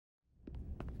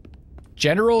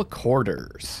General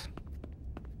quarters.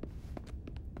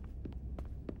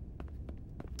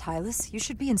 Tylus, you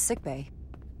should be in sickbay.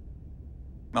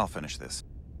 I'll finish this.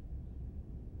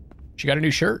 She got a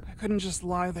new shirt. I couldn't just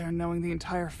lie there knowing the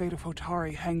entire fate of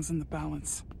Hotari hangs in the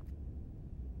balance.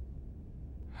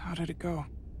 How did it go?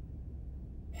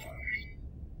 You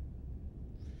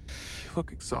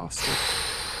look exhausted.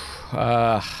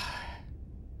 I'm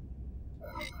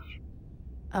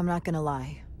not gonna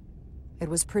lie. It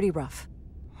was pretty rough.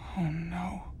 Oh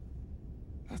no.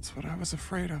 That's what I was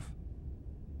afraid of.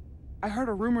 I heard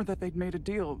a rumor that they'd made a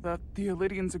deal, that the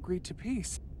Elydians agreed to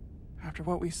peace. After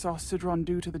what we saw Sidron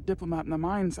do to the diplomat in the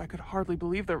mines, I could hardly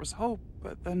believe there was hope,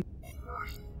 but then...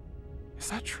 Is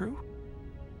that true?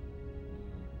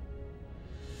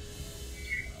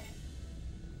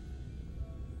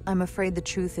 I'm afraid the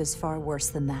truth is far worse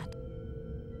than that.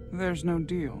 There's no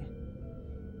deal.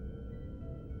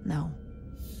 No.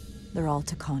 They're all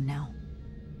Takan now.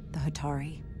 The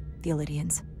Hotari, the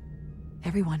Elydians,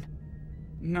 everyone.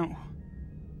 No.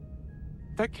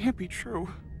 That can't be true.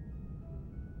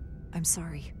 I'm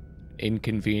sorry.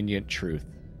 Inconvenient truth.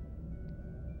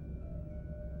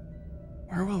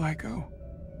 Where will I go?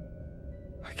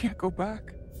 I can't go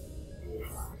back.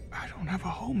 I don't have a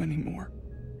home anymore.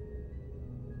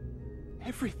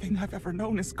 Everything I've ever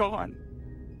known is gone.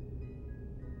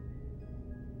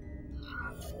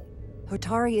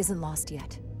 Hotari isn't lost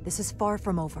yet. This is far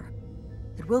from over.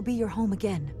 It will be your home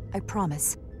again, I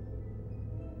promise.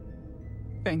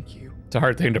 Thank you. It's a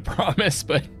hard thing to promise,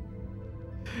 but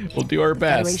we'll do our The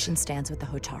best. Federation stands with the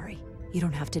Hotari. You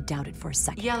don't have to doubt it for a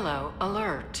second. Yellow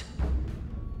alert.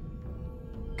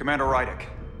 Commander Rydick,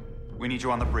 we need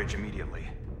you on the bridge immediately.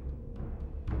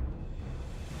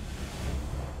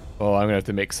 Oh, I'm gonna have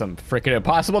to make some freaking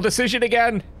impossible decision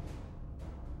again.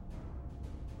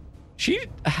 She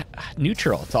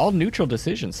neutral. It's all neutral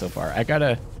decisions so far. I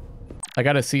gotta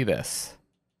see this.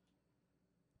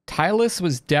 Tylus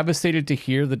was devastated to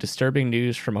hear the disturbing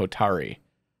news from Hotari,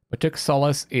 but took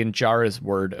solace in Jara's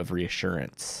word of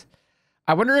reassurance.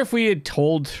 I wonder if we had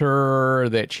told her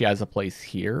that she has a place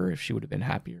here, if she would have been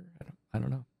happier. I don't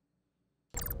know.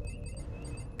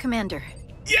 Commander.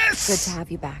 Yes! Good to have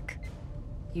you back.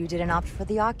 You didn't opt for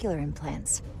the ocular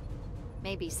implants.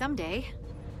 Maybe someday.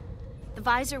 The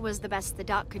visor was the best the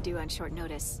doc could do on short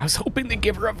notice. I was hoping to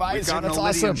give her a We've visor. got an That's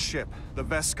Elydian awesome. ship, the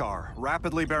Veskar,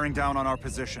 rapidly bearing down on our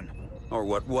position. Or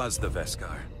what was the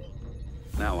Veskar?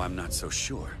 Now I'm not so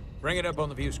sure. Bring it up on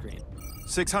the view screen.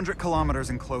 600 kilometers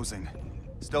in closing.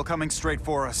 Still coming straight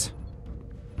for us.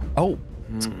 Oh,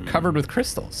 it's covered with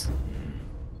crystals.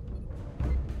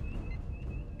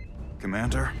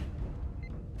 Commander?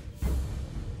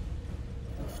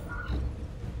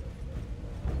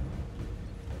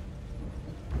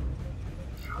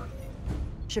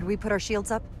 Should we put our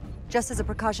shields up? Just as a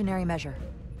precautionary measure.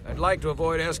 I'd like to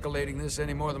avoid escalating this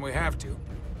any more than we have to.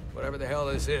 Whatever the hell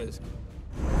this is.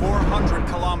 400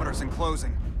 kilometers in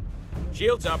closing.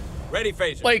 Shields up. Ready,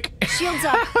 phaser. Like, Shields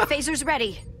up. Phasers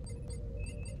ready.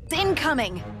 It's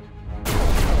incoming.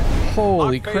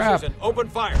 holy Lock crap. phasers and open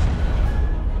fire.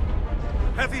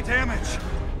 Heavy damage.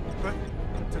 But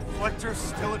deflectors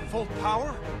still at full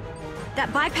power?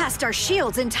 That bypassed our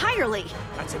shields entirely.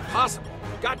 That's impossible.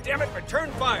 God damn it, return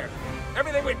fire.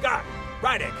 Everything we've got.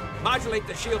 Rydick, modulate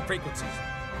the shield frequencies.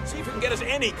 See if you can get us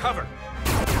any cover.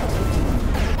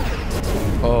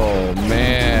 Oh,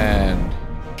 man.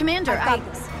 Commander, I've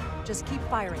got this. Just keep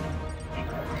firing.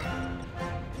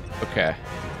 Okay.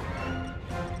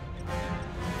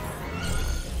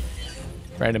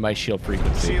 Randomize shield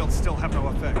frequency. Shields still have no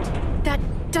effect. That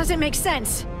doesn't make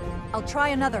sense. I'll try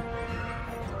another.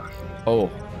 Oh.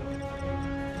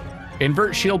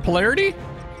 Invert shield polarity?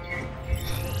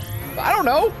 I don't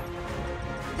know.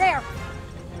 There!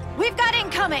 We've got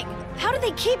incoming. How do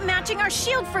they keep matching our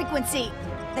shield frequency?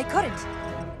 They couldn't.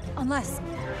 Unless...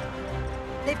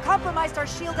 They've compromised our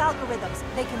shield algorithms.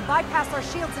 They can bypass our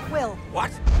shields at will.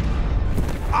 What?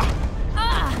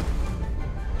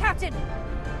 Captain!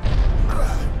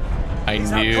 I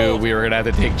knew we were gonna have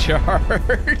to take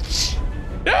charge.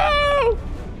 No!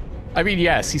 I mean,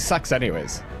 yes, he sucks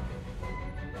anyways.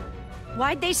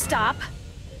 Why'd they stop?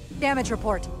 Damage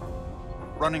report.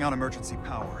 Running on emergency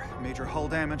power. Major hull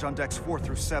damage on decks 4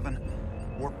 through 7.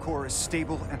 Warp core is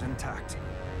stable and intact.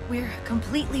 We're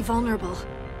completely vulnerable.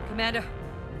 Commander,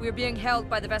 we're being held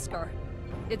by the Veskar.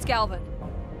 It's Galvin.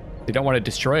 They don't want to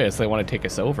destroy us, they want to take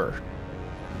us over.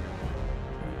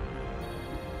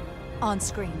 On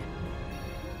screen.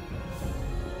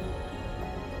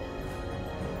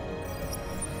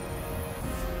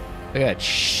 Look at that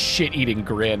shit-eating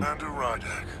grin. Commander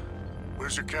Rydick,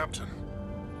 where's your captain?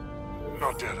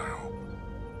 Not dead, I hope.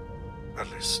 At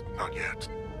least, not yet.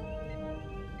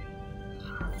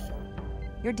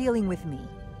 You're dealing with me.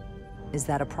 Is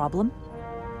that a problem?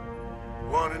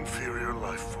 One inferior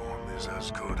life form is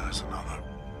as good as another.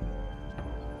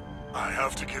 I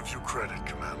have to give you credit,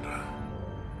 Commander.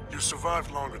 You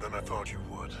survived longer than I thought you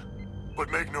would. But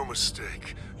make no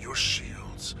mistake, your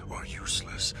shields are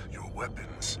useless, your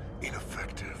weapons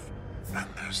ineffective, and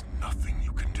there's nothing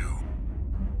you can do.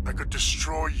 I could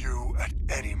destroy you at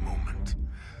any moment.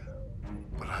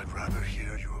 But I'd rather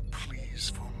hear your pleas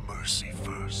for mercy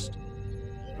first.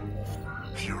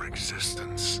 Your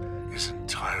existence is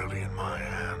entirely in my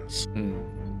hands, and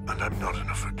I'm not in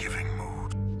a forgiving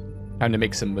mood. Time to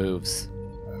make some moves.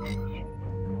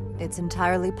 It's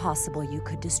entirely possible you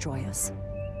could destroy us.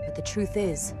 But the truth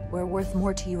is, we're worth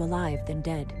more to you alive than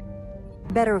dead.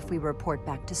 Better if we report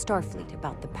back to Starfleet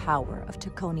about the power of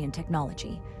Taconian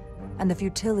technology, and the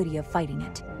futility of fighting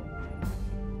it.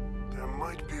 There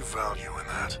might be value in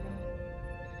that.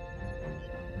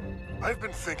 I've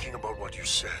been thinking about what you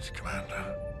said,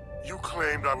 Commander. You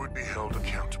claimed I would be held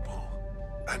accountable.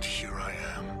 And here I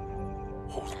am.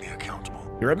 Hold me accountable.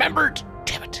 You remembered!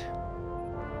 Damn it.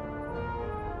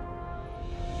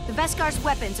 The Veskar's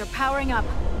weapons are powering up.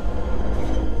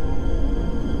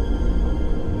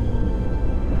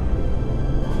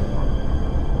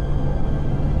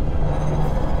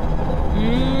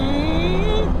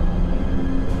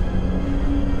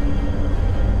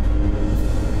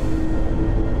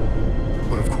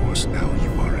 But of course, now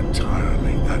you are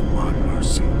entirely at my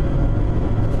mercy.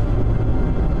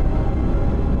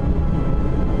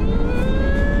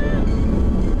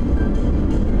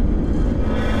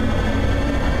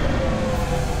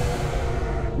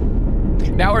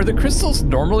 Now, are the crystals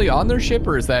normally on their ship,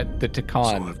 or is that the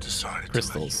Takan So I've decided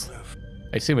crystals? to let you live.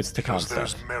 I assume it's Takan Because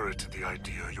there's stuff. merit to the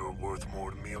idea you're worth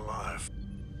more to me alive.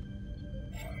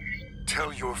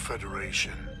 Tell your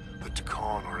Federation that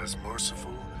Takan are as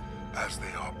merciful as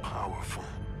they are powerful.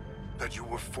 That you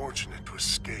were fortunate to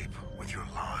escape with your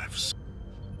lives.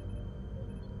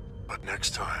 But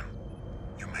next time,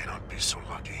 you may not be so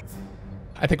lucky.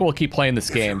 I think we'll keep playing this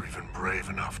If game. you're even brave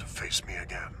enough to face me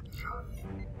again.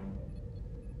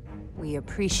 We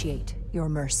appreciate your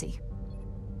mercy.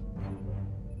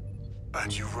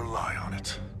 And you rely on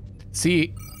it.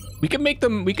 See, we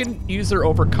can use their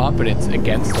overconfidence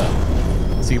against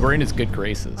them. See, we're in his good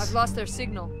graces. I've lost their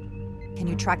signal. Can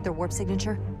you track their warp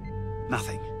signature?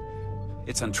 Nothing.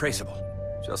 It's untraceable,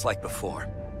 just like before.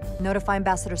 Notify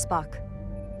Ambassador Spock.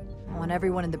 I want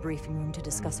everyone in the briefing room to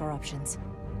discuss our options.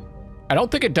 I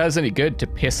don't think it does any good to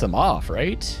piss him off,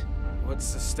 right?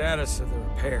 What's the status of the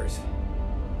repairs?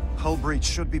 Hull breach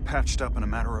should be patched up in a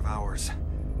matter of hours.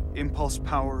 Impulse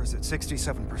power is at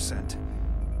 67%.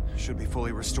 Should be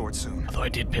fully restored soon. Although I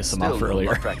did piss him Still off no earlier.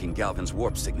 luck tracking Galvin's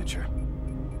warp signature.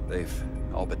 They've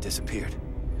all but disappeared.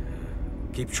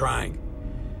 Keep trying.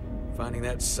 Finding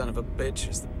that son of a bitch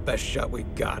is the best shot we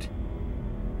got.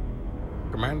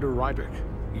 Commander Rydick,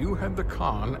 you had the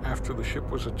con after the ship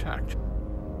was attacked.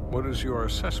 What is your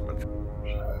assessment,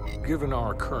 given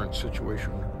our current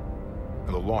situation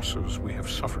and the losses we have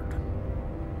suffered?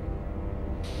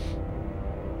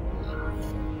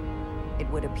 It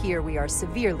would appear we are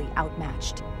severely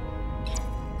outmatched.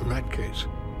 In that case,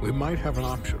 we might have an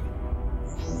option.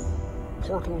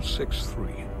 Portal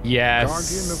 6-3. Yes.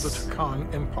 Guardian of the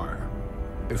Takan Empire.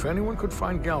 If anyone could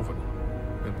find Galvin,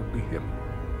 it would be him.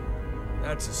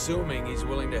 That's assuming he's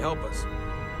willing to help us.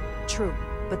 True,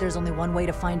 but there's only one way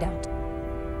to find out.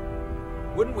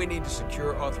 Wouldn't we need to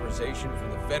secure authorization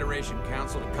from the Federation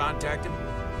Council to contact him?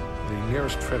 The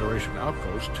nearest Federation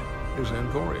outpost is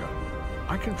Angoria.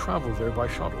 I can travel there by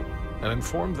shuttle and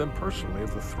inform them personally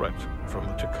of the threat from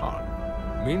the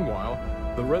Takan. Meanwhile,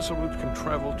 the Resolute can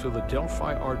travel to the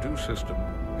Delphi Ardu system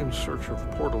in search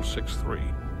of Portal 6-3.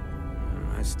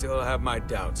 I still have my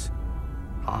doubts.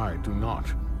 I do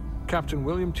not. Captain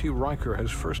William T. Riker has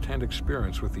first-hand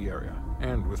experience with the area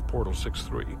and with Portal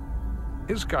 6-3.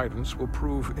 His guidance will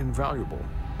prove invaluable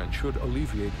and should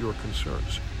alleviate your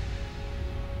concerns.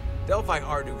 Delphi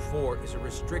Ardu 4 is a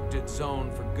restricted zone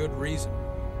for good reason.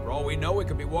 For all we know, we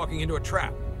could be walking into a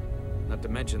trap. Not to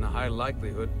mention the high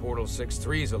likelihood Portal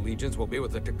 6-3's allegiance will be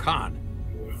with the Takan.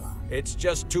 It's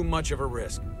just too much of a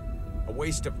risk. A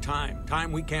waste of time.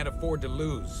 Time we can't afford to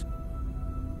lose.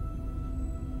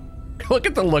 Look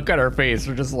at the look on her face.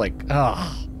 We're just like,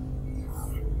 ugh.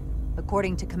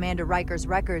 According to Commander Riker's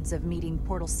records of meeting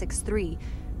Portal 6-3,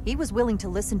 he was willing to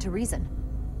listen to reason.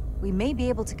 We may be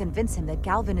able to convince him that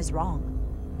Galvin is wrong.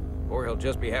 Or he'll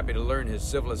just be happy to learn his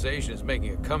civilization is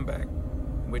making a comeback.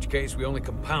 In which case, we only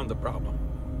compound the problem.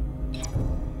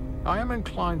 I am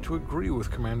inclined to agree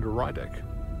with Commander Rydick.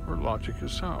 her logic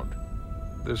is sound.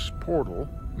 This portal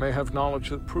may have knowledge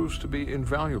that proves to be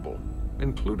invaluable,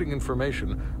 including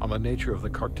information on the nature of the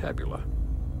Cartabula.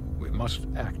 We must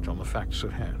act on the facts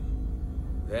at hand.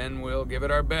 Then we'll give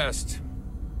it our best.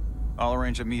 I'll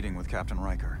arrange a meeting with Captain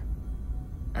Riker.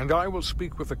 And I will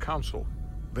speak with the Council.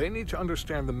 They need to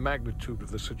understand the magnitude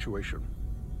of the situation.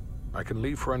 I can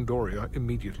leave for Andoria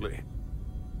immediately.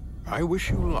 I wish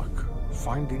you luck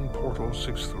finding Portal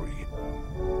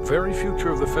 6-3. Very future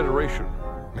of the Federation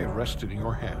may rest in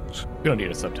your hands. We don't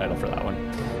need a subtitle for that one.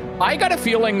 I got a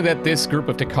feeling that this group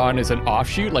of Takan is an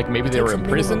offshoot, like maybe they were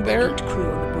imprisoned there. It crew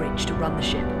on the bridge to run the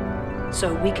ship,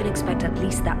 so we can expect at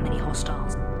least that many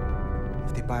hostiles.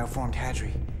 If they bioformed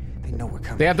Hadri, they know we're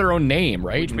coming. They have their own name,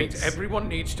 right? Which means everyone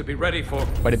needs to be ready for...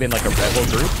 Might have been like a rebel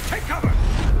group. Take cover!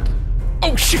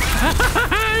 Oh shit!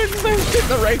 Hit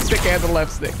the right stick and the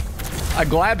left stick. I'm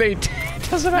glad they...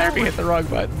 doesn't matter if you hit the wrong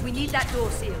button. We need that door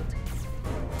sealed.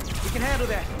 We can handle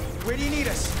that. Where do you need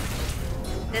us?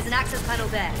 There's an access panel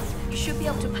there. You should be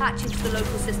able to patch into the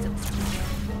local systems.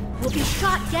 We'll be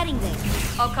shot getting there.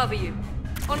 I'll cover you.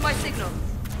 On my signal.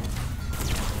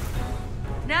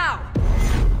 Now!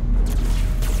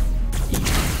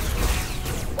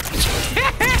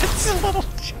 It's a little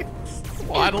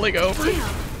waddling over.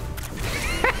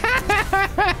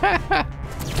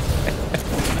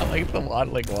 I like the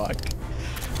waddling walk.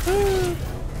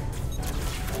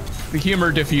 The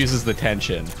humor diffuses the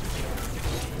tension.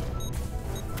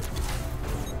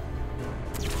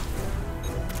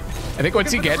 I think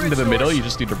once you get into the middle, you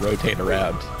just need to rotate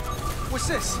around. What's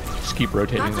this? Just keep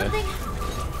rotating the...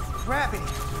 Gravity.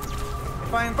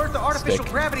 If I invert the artificial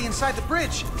gravity inside the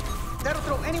bridge, that'll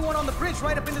throw anyone on the bridge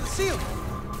right up into the ceiling.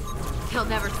 He'll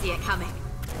never see it coming.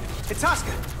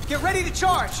 Itasca, get ready to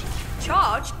charge.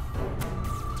 Charge?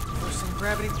 Reversing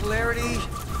gravity polarity.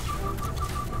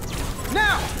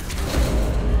 Now!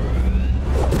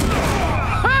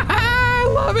 I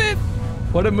love it!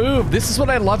 What a move. This is what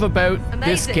I love about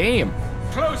this game.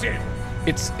 Close it!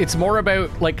 It's more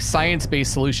about like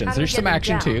science-based solutions. There's some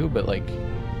action too, but like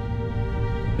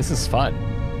this is fun.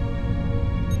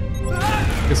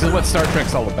 This is what Star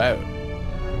Trek's all about.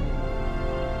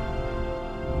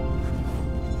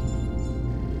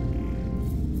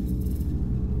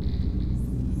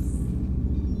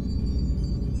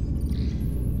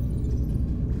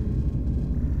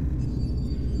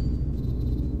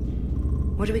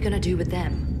 What are we gonna do with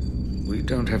them? We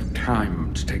don't have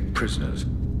time to take prisoners.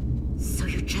 So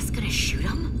you're just gonna shoot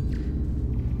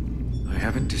him? I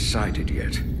haven't decided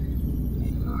yet.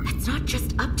 It's not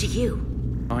just up to you.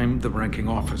 I'm the ranking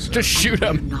officer. Just shoot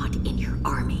him. You're not in your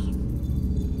army.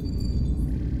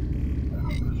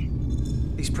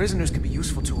 These prisoners can be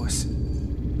useful to us.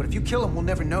 But if you kill them, we'll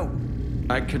never know.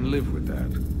 I can live with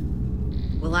that.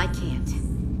 Well, I can't.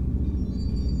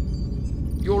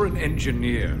 You're an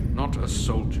engineer, not a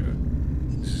soldier.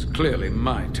 This is clearly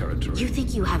my territory. You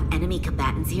think you have enemy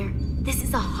combatants here? This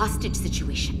is a hostage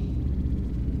situation.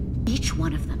 Each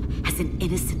one of them has an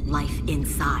innocent life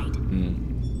inside.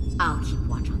 I'll keep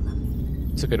watch on them.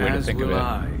 It's a good way to think of it.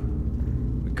 I.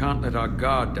 We can't let our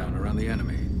guard down around the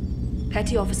enemy.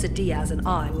 Petty Officer Diaz and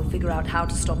I will figure out how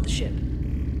to stop the ship.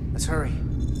 Let's hurry.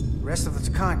 The rest of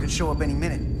the Takan could show up any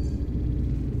minute.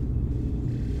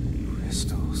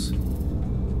 Crystals.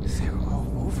 They're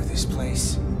all over this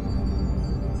place.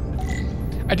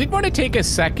 I did want to take a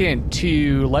second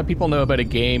to let people know about a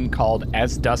game called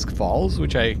As Dusk Falls,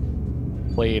 which I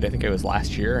played, I think it was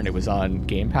last year, and it was on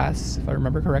Game Pass, if I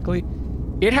remember correctly.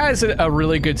 It has a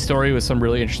really good story with some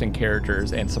really interesting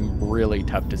characters and some really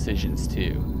tough decisions,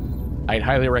 too. I'd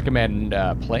highly recommend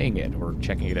playing it or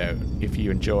checking it out if you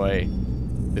enjoy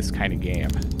this kind of game.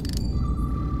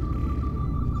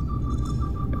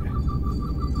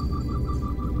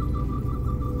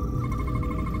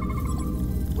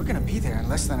 We're gonna be there in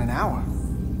less than an hour.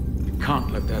 You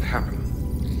can't let that happen.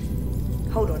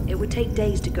 Hold on, it would take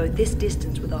days to go this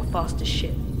distance with our fastest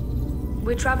ship.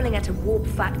 We're traveling at a warp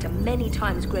factor many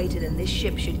times greater than this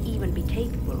ship should even be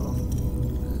capable of.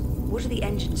 What are the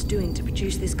engines doing to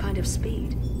produce this kind of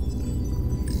speed?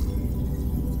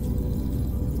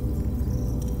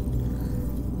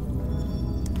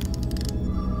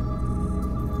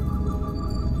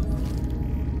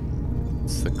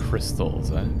 It's the crystals,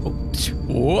 huh? Oh,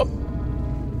 whoop!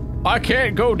 I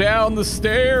can't go down the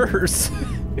stairs.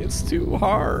 It's too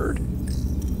hard.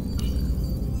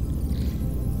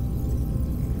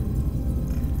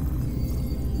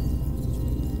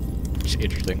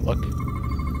 Interesting look.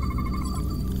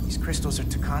 These crystals are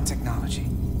Takan technology.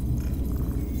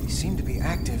 They seem to be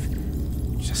active,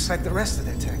 just like the rest of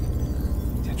their tech.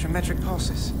 Tetrametric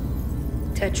pulses.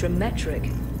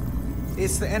 Tetrametric?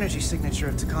 It's the energy signature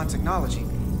of Takan technology.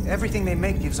 Everything they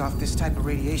make gives off this type of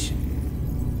radiation.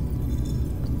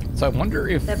 So I wonder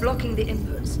if they're blocking the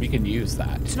inputs. We can use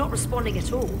that. It's not responding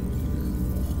at all.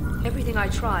 Everything I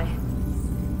try,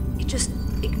 it just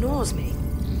ignores me.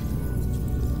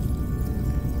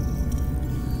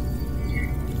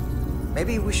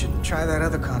 Maybe we should try that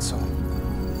other console.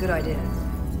 Good idea.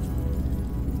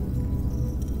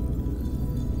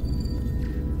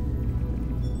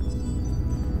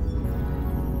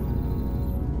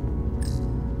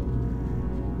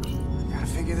 Gotta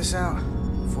figure this out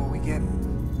before we get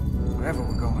wherever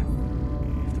we're going.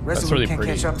 If the Resolute really can't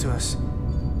pretty. catch up to us,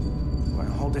 we're in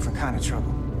a whole different kind of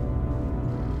trouble.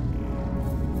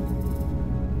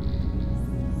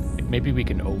 Maybe we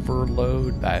can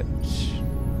overload that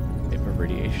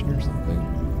radiation or something.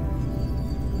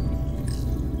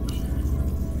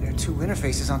 There are two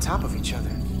interfaces on top of each other.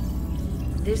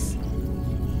 This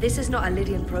is not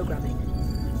Lydian programming.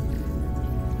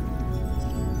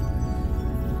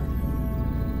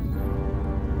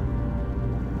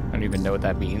 I don't even know what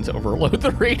that means. Overload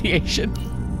the radiation.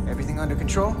 Everything under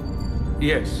control?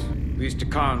 Yes. These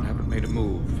Takan haven't made a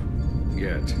move.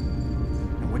 Yet.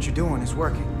 And what you're doing is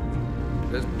working.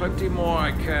 There's plenty more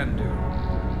I can do.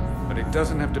 But it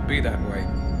doesn't have to be that way.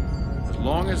 As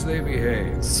long as they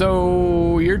behave.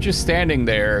 So you're just standing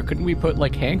there. Couldn't we put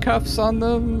like handcuffs on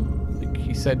them? Like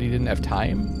he said he didn't have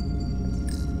time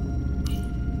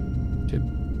to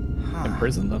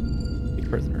imprison them. Be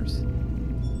prisoners.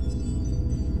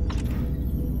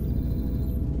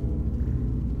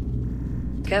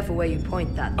 Careful where you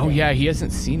point that thing. Oh yeah, he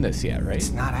hasn't seen this yet, right?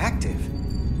 It's not active.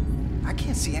 I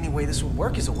can't see any way this would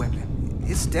work as a weapon.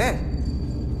 It's dead.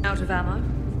 Out of ammo?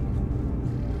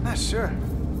 Not sure.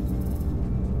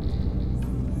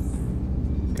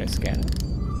 Can I scan it?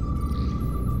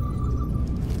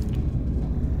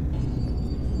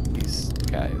 These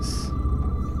guys.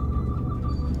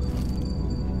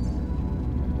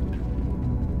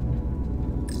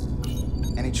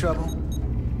 Any trouble?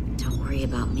 Don't worry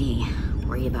about me.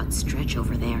 Worry about Stretch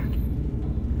over there.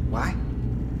 Why?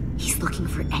 He's looking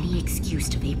for any excuse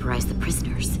to vaporize the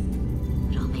prisoners.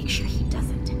 But I'll make sure he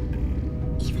doesn't.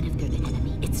 Even if they're the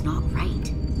enemy, it's not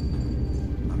right.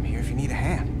 I'm here if you need a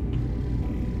hand.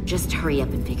 Just hurry up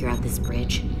and figure out this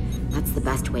bridge. That's the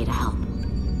best way to help.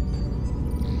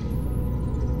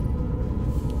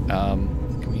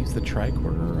 Can we use the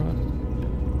tricorder on?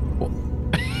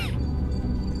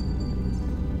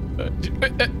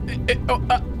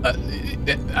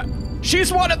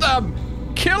 She's one of them!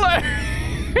 Kill her!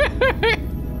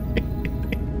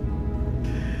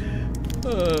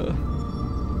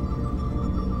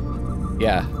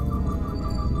 Yeah.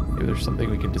 Maybe there's something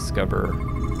we can discover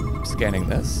scanning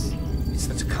this. It's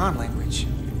the Takan language.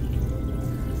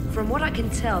 From what I can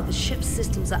tell, the ship's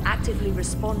systems are actively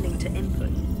responding to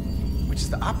input. Which is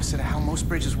the opposite of how most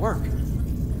bridges work.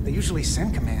 They usually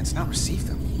send commands, not receive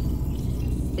them.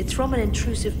 It's from an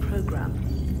intrusive program.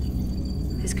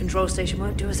 This control station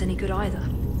won't do us any good either.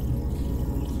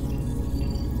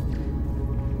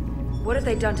 What have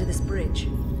they done to this bridge?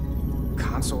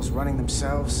 Consoles running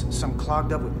themselves, some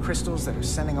clogged up with crystals that are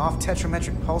sending off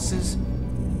tetrametric pulses.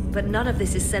 But none of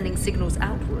this is sending signals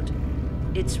outward.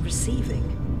 It's receiving.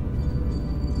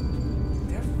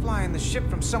 They're flying the ship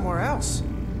from somewhere else.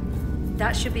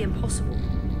 That should be impossible.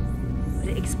 But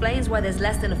it explains why there's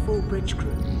less than a full bridge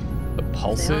crew. The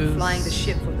pulses. They aren't flying the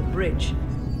ship from the bridge.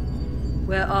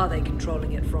 Where are they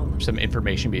controlling it from? Some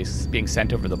information being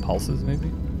sent over the pulses, maybe?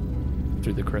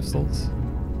 Through the crystals?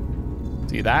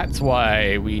 See, that's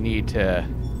why we need to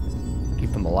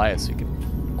keep them alive so we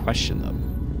can question them.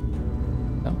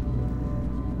 No?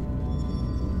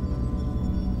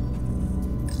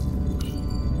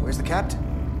 Where's the captain?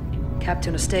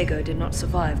 Captain Ostego did not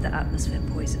survive the atmosphere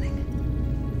poisoning.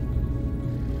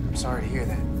 I'm sorry to hear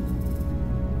that.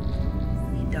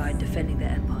 He died defending the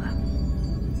Empire.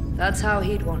 That's how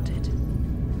he'd want it.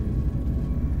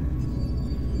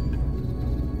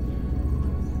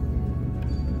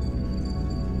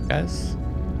 Guys,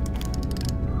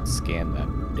 scan that.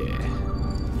 Yeah.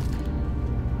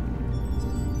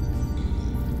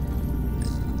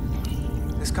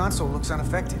 This console looks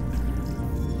unaffected.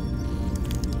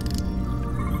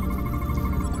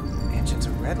 Engines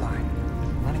are redline,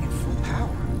 running at full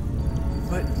power.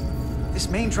 But this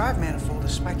main drive manifold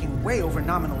is spiking way over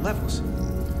nominal levels.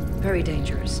 Very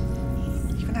dangerous.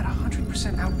 Even at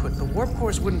 100% output, the warp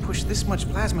cores wouldn't push this much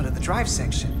plasma to the drive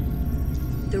section.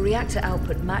 The reactor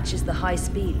output matches the high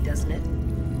speed, doesn't it?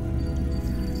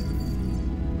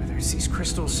 Whether it's these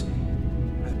crystals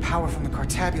or the power from the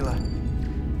Cartabula,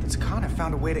 the Takan have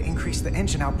found a way to increase the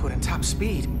engine output and top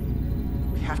speed.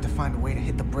 We We have to find a way to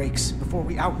hit the brakes before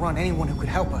we outrun anyone who could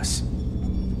help us.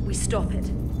 We stop it,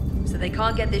 so they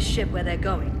can't get this ship where they're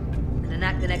going, and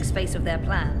enact the next phase of their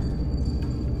plan.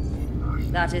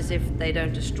 That is, if they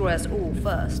don't destroy us all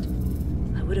first.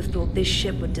 I would have thought this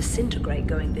ship would disintegrate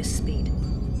going this speed.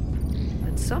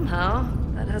 But somehow,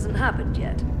 that hasn't happened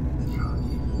yet.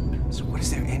 So what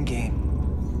is their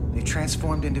endgame? They've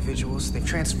transformed individuals, they've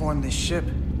transformed this ship,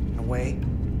 in a way.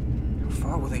 How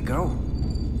far will they go?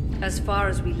 As far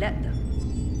as we let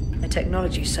them. Their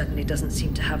technology certainly doesn't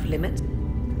seem to have limits.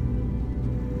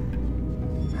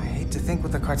 I hate to think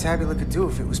what the Cartabula could do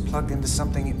if it was plugged into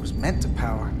something it was meant to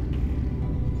power.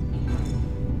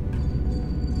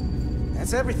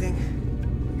 That's everything.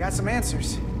 We got some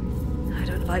answers. I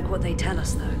don't like what they tell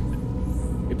us,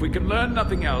 though. If we can learn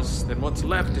nothing else, then what's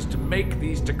left is to make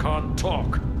these Takan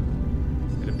talk.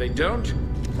 And if they don't,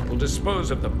 we'll dispose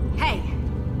of them. Hey,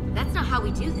 that's not how we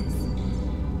do this.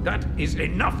 That is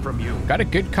enough from you. Got a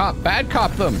good cop, bad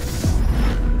cop them.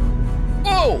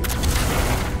 Whoa!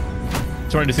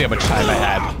 Sorry to see how much time I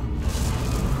had.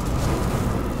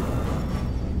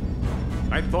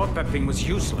 I thought that thing was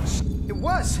useless. It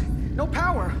was. No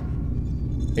power.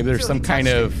 Maybe there's some kind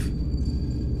of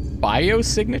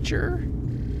biosignature?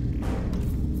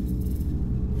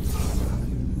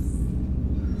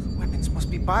 Weapons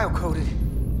must be biocoded.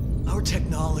 Our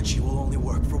technology will only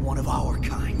work for one of our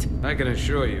kind. I can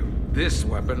assure you, this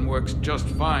weapon works just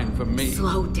fine for me.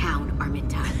 Slow down,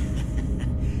 Arminta.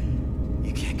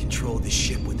 You can't control this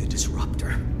ship with a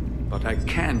disruptor. But I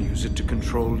can use it to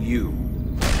control you.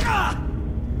 Ah!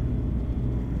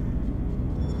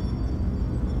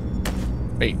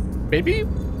 Wait, maybe?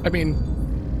 I mean,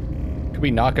 could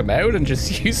we knock him out and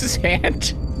just use his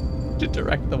hand to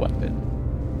direct the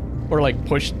weapon? Or like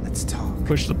push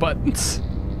the buttons?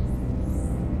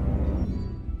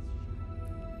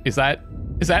 Is that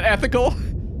ethical?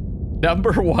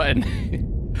 Number 1.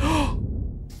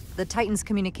 The Titan's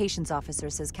communications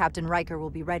officer says Captain Riker will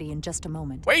be ready in just a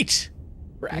moment. Wait!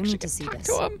 We're You actually need to see gonna this.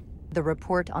 talk to him? The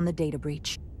report on the data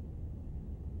breach.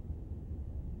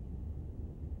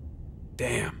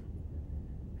 Damn.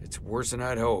 It's worse than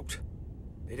I'd hoped.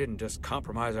 They didn't just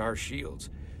compromise our shields.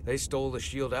 They stole the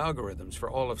shield algorithms for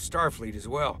all of Starfleet as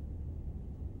well.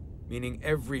 Meaning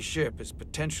every ship is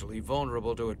potentially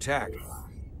vulnerable to attack,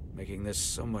 making this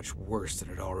so much worse than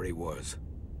it already was.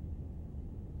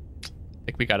 I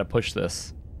think we gotta push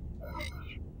this.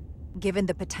 Given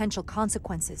the potential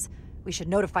consequences, we should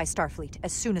notify Starfleet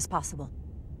as soon as possible.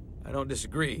 I don't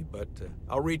disagree, but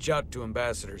I'll reach out to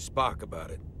Ambassador Spock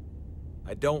about it.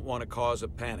 I don't want to cause a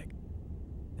panic,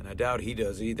 and I doubt he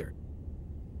does either.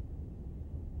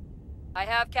 I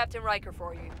have Captain Riker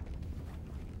for you.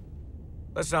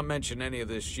 Let's not mention any of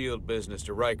this shield business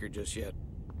to Riker just yet.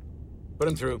 Put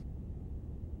him through.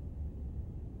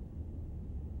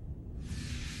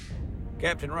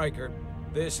 Captain Riker,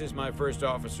 this is my first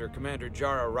officer, Commander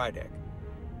Jara Rydek.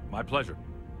 My pleasure.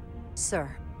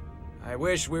 Sir. I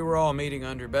wish we were all meeting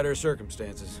under better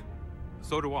circumstances.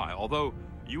 So do I, although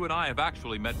you and I have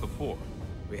actually met before.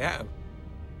 We have?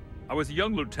 I was a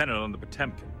young lieutenant on the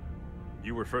Potemkin.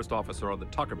 You were first officer on the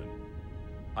Tuckerman.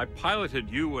 I piloted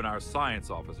you and our science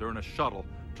officer in a shuttle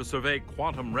to survey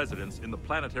quantum resonance in the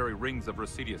planetary rings of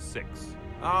Residius 6.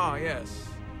 Ah, yes.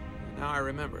 Now I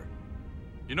remember.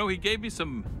 You know, he gave me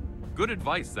some good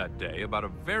advice that day about a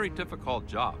very difficult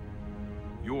job.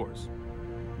 Yours.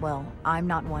 Well, I'm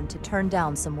not one to turn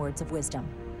down some words of wisdom,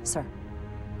 sir.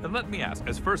 And let me ask,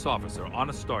 as first officer on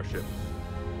a starship,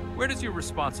 where does your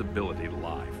responsibility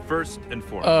lie, first and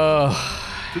foremost?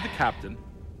 To the captain,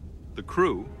 the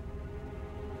crew,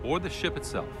 or the ship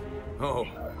itself? Oh,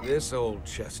 this old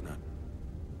chestnut.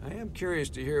 I am curious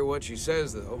to hear what she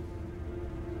says, though.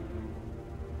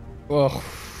 Ugh.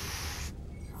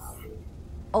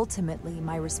 Ultimately,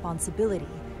 my responsibility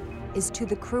is to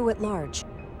the crew at large.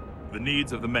 The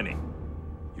needs of the many.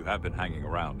 You have been hanging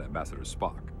around Ambassador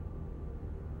Spock.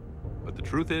 But the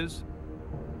truth is,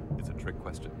 it's a trick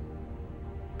question.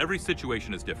 Every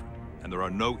situation is different, and there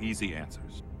are no easy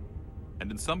answers.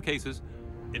 And in some cases,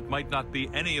 it might not be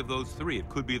any of those three. It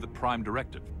could be the prime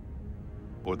directive,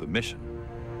 or the mission.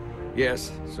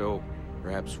 Yes, so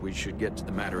perhaps we should get to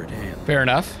the matter at hand. Fair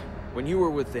enough. When you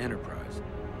were with the Enterprise,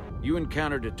 you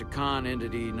encountered a Takan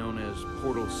entity known as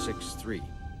Portal 6-3.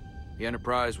 The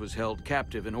Enterprise was held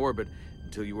captive in orbit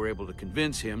until you were able to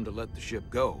convince him to let the ship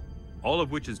go. All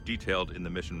of which is detailed in the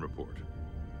mission report.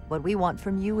 What we want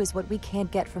from you is what we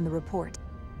can't get from the report.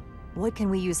 What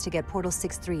can we use to get Portal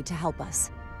 6-3 to help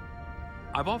us?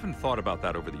 I've often thought about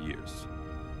that over the years.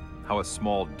 How a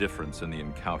small difference in the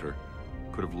encounter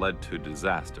could have led to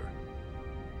disaster.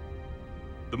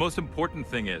 The most important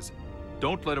thing is,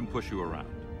 don't let him push you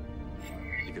around.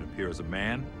 He can appear as a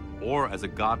man or as a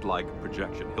godlike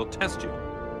projection. He'll test you,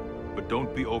 but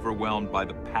don't be overwhelmed by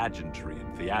the pageantry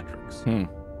and theatrics.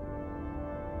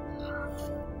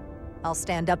 I'll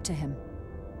stand up to him.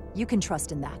 You can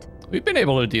trust in that. We've been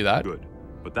able to do that. Good,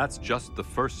 but that's just the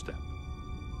first step.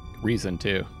 Reason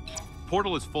too.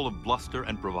 Portal is full of bluster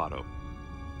and bravado,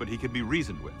 but he can be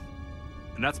reasoned with.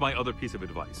 And that's my other piece of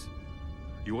advice.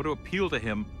 You want to appeal to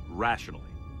him rationally.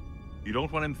 You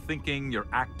don't want him thinking you're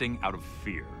acting out of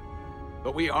fear.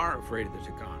 But we are afraid of the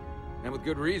Takan, and with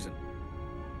good reason.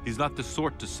 He's not the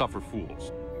sort to suffer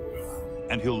fools.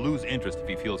 And he'll lose interest if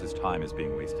he feels his time is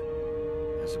being wasted.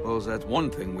 I suppose that's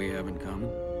one thing we have in common.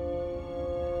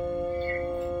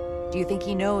 Do you think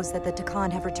he knows that the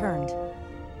Takan have returned?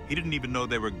 He didn't even know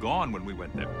they were gone when we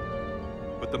went there.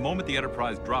 But the moment the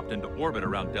Enterprise dropped into orbit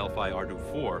around Delphi Ardu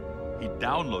 4, he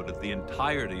downloaded the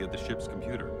entirety of the ship's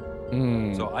computer.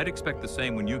 So I'd expect the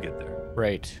same when you get there.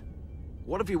 Right.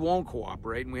 What if he won't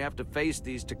cooperate and we have to face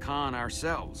these Takan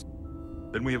ourselves?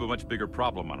 Then we have a much bigger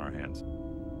problem on our hands.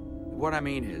 What I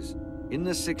mean is, in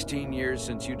the 16 years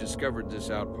since you discovered this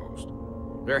outpost,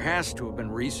 there has to have been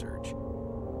research.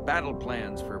 Battle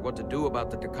plans for what to do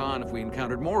about the Takan if we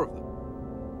encountered more of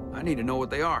them. I need to know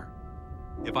what they are.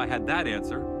 If I had that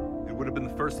answer, it would have been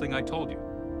the first thing I told you.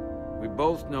 We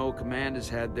both know Command has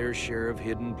had their share of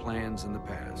hidden plans in the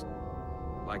past.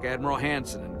 Like Admiral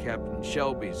Hansen and Captain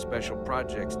Shelby's Special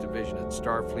Projects Division at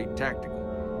Starfleet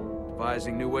Tactical,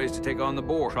 devising new ways to take on the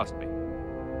Borg. Trust me,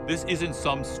 this isn't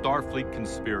some Starfleet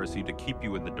conspiracy to keep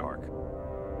you in the dark.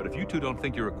 But if you two don't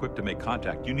think you're equipped to make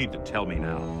contact, you need to tell me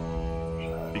now.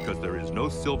 Because there is no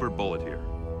silver bullet here.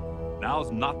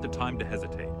 Now's not the time to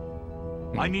hesitate.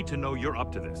 I need to know you're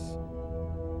up to this.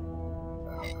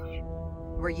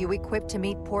 Were you equipped to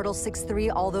meet Portal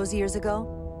 6-3 all those years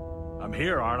ago? I'm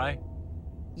here, aren't I?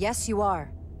 Yes, you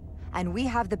are. And we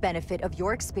have the benefit of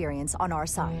your experience on our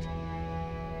side.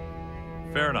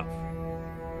 Fair enough.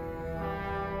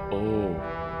 Oh.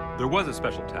 There was a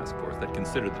special task force that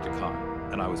considered the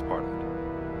Takan, and I was part of it.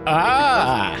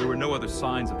 Ah! There were no other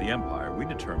signs of the Empire. We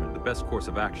determined the best course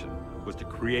of action was to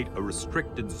create a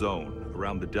restricted zone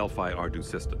around the Delphi Ardu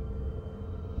system.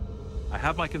 I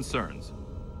have my concerns,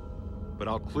 but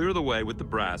I'll clear the way with the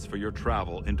brass for your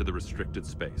travel into the restricted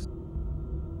space.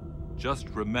 Just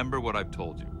remember what I've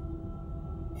told you.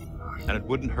 And it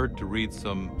wouldn't hurt to read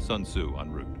some Sun Tzu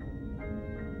en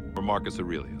route. Or Marcus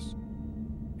Aurelius.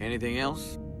 Anything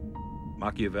else?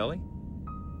 Machiavelli?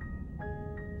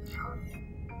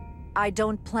 I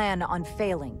don't plan on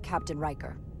failing, Captain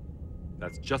Riker.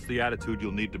 That's just the attitude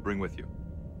you'll need to bring with you.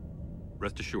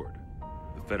 Rest assured,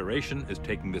 the Federation is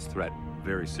taking this threat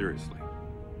very seriously.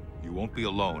 You won't be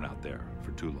alone out there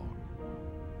for too long.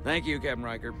 Thank you, Captain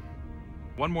Riker.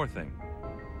 One more thing.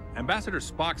 Ambassador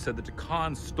Spock said that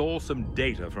Takan stole some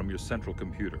data from your central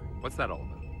computer. What's that all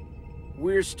about?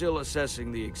 We're still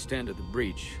assessing the extent of the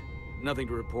breach. Nothing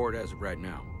to report as of right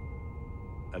now.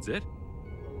 That's it?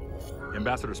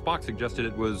 Ambassador Spock suggested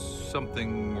it was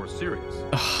something more serious.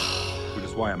 Which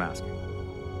is why I'm asking.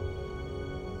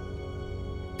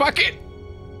 Fuck it!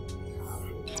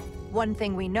 One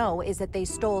thing we know is that they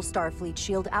stole Starfleet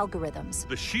shield algorithms.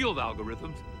 The shield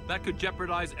algorithms? That could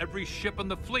jeopardize every ship in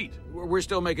the fleet. We're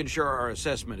still making sure our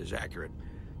assessment is accurate.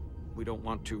 We don't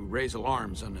want to raise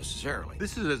alarms unnecessarily.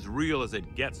 This is as real as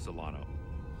it gets, Solano.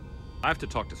 I have to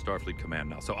talk to Starfleet Command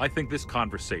now, so I think this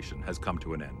conversation has come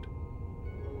to an end.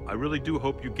 I really do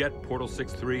hope you get Portal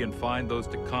 6-3 and find those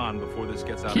Takan before this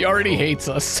gets out of He already control. hates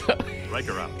us.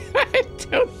 Riker out. I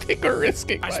don't think we're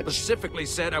risking much. I specifically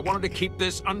said I wanted to keep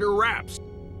this under wraps.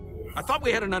 I thought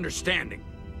we had an understanding.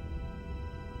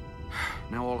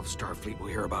 Now all of Starfleet will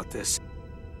hear about this.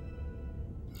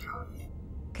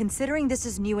 Considering this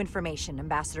is new information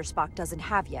Ambassador Spock doesn't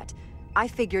have yet, I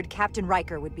figured Captain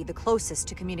Riker would be the closest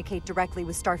to communicate directly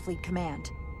with Starfleet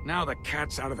Command. Now the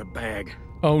cat's out of the bag.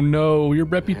 Oh no, your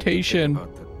reputation.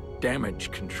 About the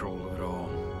damage control of it all.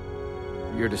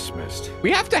 You're dismissed.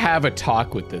 We have to have a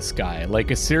talk with this guy,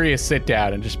 like a serious sit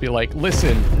down and just be like,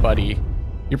 listen, buddy,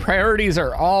 your priorities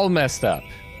are all messed up.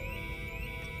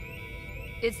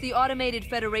 It's the automated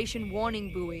Federation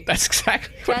warning buoy. That's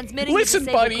exactly what... Transmitting Listen,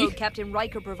 the disable buddy. code Captain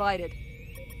Riker provided.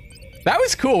 That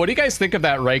was cool. What do you guys think of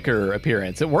that Riker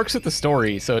appearance? It works with the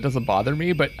story, so it doesn't bother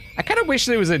me, but I kind of wish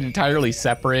there was an entirely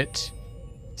separate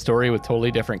story with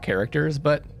totally different characters,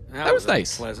 but that was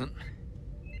nice. Pleasant.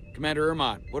 Commander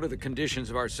Irmont, what are the conditions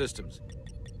of our systems?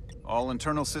 All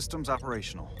internal systems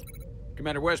operational.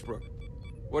 Commander Westbrook,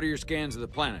 what are your scans of the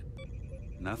planet?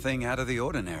 Nothing out of the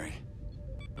ordinary.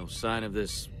 No sign of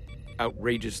this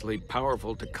outrageously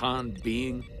powerful Takan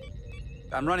being?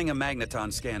 I'm running a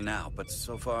magneton scan now, but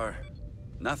so far,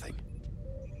 nothing.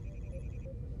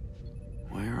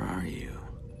 Where are you?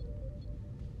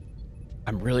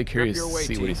 I'm really curious to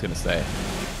see what he's going to say.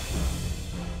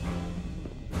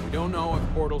 We don't know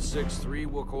if Portal 6-3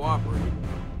 will cooperate.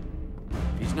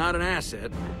 If he's not an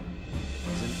asset,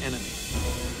 he's an enemy.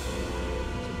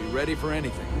 So be ready for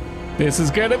anything. This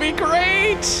is going to be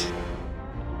great!